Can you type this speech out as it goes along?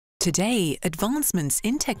Today, advancements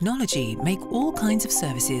in technology make all kinds of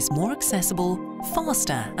services more accessible,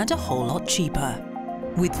 faster, and a whole lot cheaper.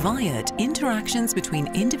 With VAIOT, interactions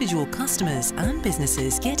between individual customers and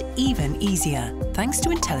businesses get even easier thanks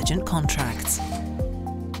to intelligent contracts.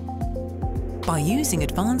 By using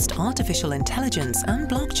advanced artificial intelligence and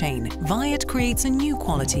blockchain, VAIOT creates a new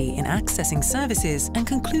quality in accessing services and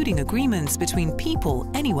concluding agreements between people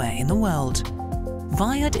anywhere in the world.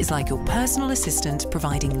 VAIOT is like your personal assistant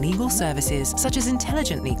providing legal services such as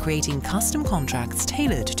intelligently creating custom contracts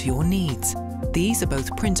tailored to your needs. These are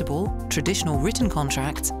both printable, traditional written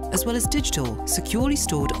contracts, as well as digital, securely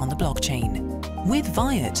stored on the blockchain. With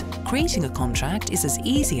VAIOT, creating a contract is as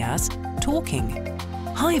easy as talking.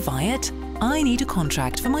 Hi VAIOT, I need a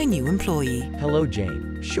contract for my new employee. Hello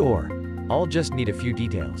Jane, sure. I'll just need a few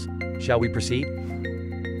details. Shall we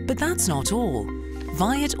proceed? But that's not all.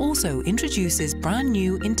 VAIOT also introduces brand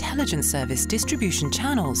new intelligent service distribution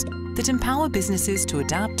channels that empower businesses to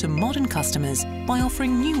adapt to modern customers by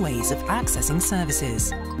offering new ways of accessing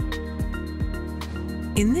services.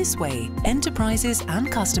 In this way, enterprises and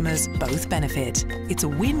customers both benefit. It's a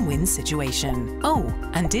win-win situation. Oh,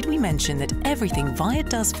 and did we mention that everything VAIOT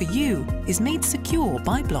does for you is made secure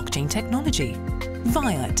by blockchain technology?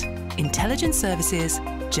 VAIOT. Intelligent services,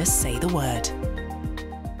 just say the word.